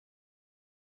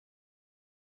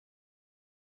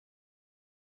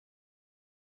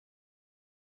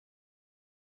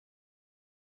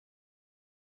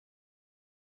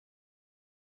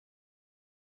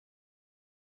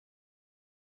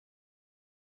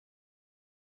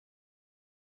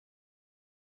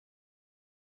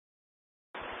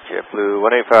JetBlue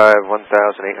 185,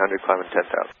 1,800, climbing 10,000.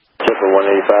 JetBlue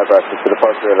 185, Rochester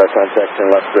Departure, radar contact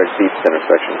and left direct beeps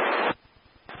intersection.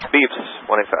 Beeps,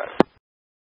 185.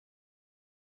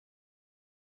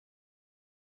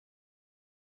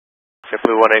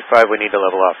 JetBlue 185, we need to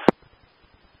level off.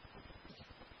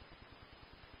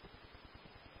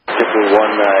 JetBlue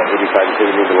 185,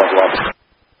 we need to level off.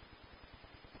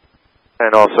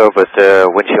 And also, but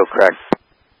windshield cracked.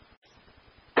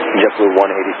 JetBlue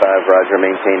 185, roger,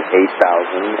 maintain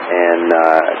 8,000 and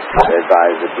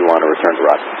advise if you want to return to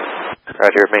Rochester.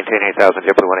 Roger, maintain 8,000,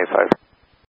 JetBlue 185.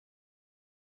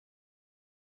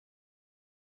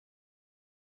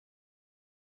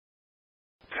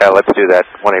 Yeah, let's do that,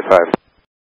 185.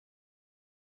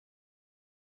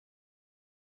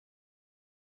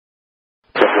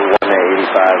 JetBlue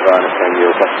 185, understand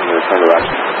you're requesting to return to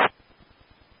Rochester.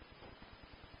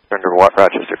 Return to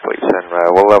Rochester, please, and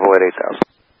we'll level at 8,000.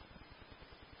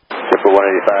 JetBlue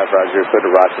 185, roger, clear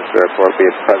to Rochester Airport, be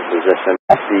at present position.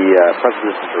 The present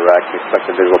position direct, expect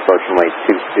a visual approach runway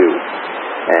 22,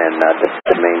 and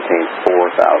descend maintain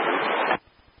 4,000.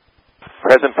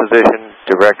 Present position,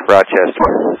 direct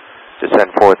Rochester,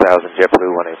 descend 4,000,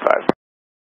 JetBlue 185.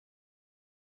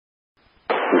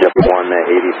 JetBlue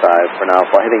 185 for now,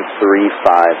 fly heading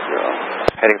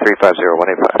 350. Heading 350,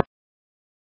 185.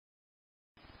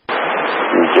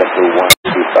 JetBlue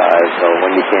 185, so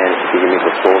when you can, if you give me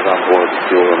the souls on board, the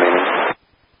fuel remaining.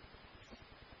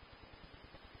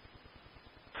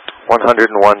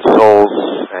 101 souls,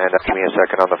 and give me a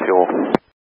second on the fuel.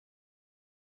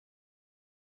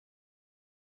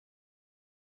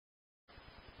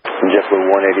 JetBlue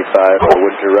 185,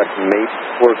 would direct MAPE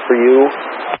work for you?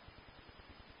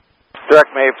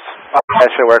 Direct MAPE, that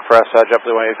should work for us,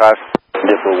 JetBlue 185.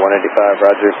 JetBlue 185,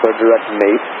 roger, clear direct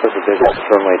MAPE, perfect visual,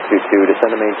 runway 22,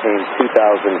 descend and maintain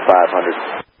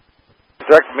 2,500.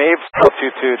 Direct MAPE,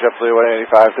 22, JetBlue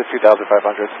 185 to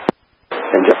 2,500.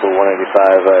 And JetBlue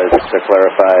 185, just to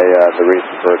clarify, the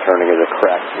reason for returning is a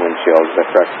cracked windshield, is that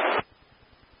correct?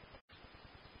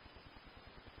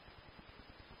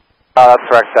 That's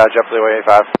correct, JetBlue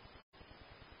 185.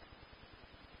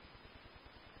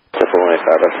 JetBlue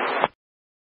 185, roger.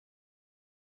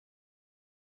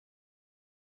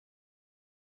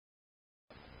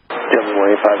 JetBlue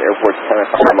 185, airport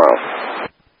 10 miles.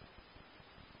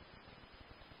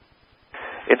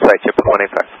 Inside JetBlue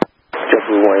 185.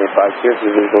 JetBlue 185, here's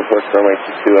the visual approach runway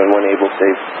 22 and when able,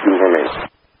 safe, fuel remains.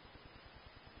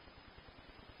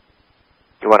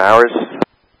 You want hours?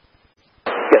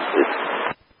 Yes, please.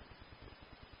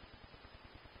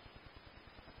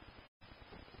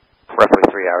 Roughly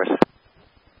 3 hours.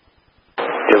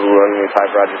 JetBlue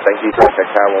 185, roger, thank you.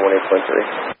 Contact tower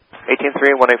 118.3.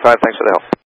 18.3, 185, thanks for the help.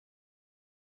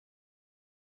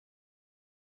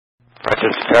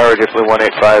 Rochester Tower, JetBlue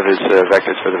 185 is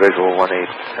vectors for the visual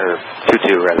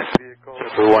 22 rather.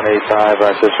 JetBlue 185,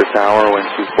 Rochester Tower, wind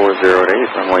 2408,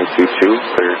 runway 22,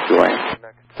 clear to land.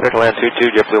 Clear to land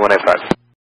 22, JetBlue 185.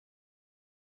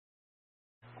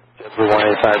 JetBlue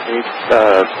 185, please,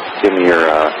 give me your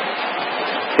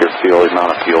fuel,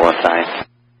 amount of fuel and time.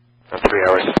 3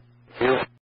 hours.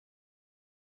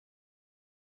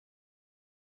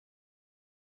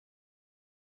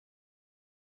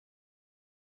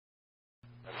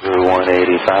 JetBlue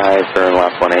 185, turn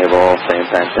left when able, same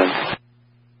tension.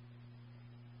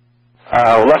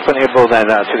 Left when able, then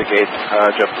to the gate,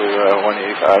 JetBlue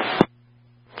 185.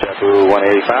 JetBlue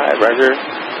 185, roger,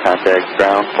 contact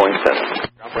ground point 7.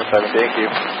 Ground point 7, thank you.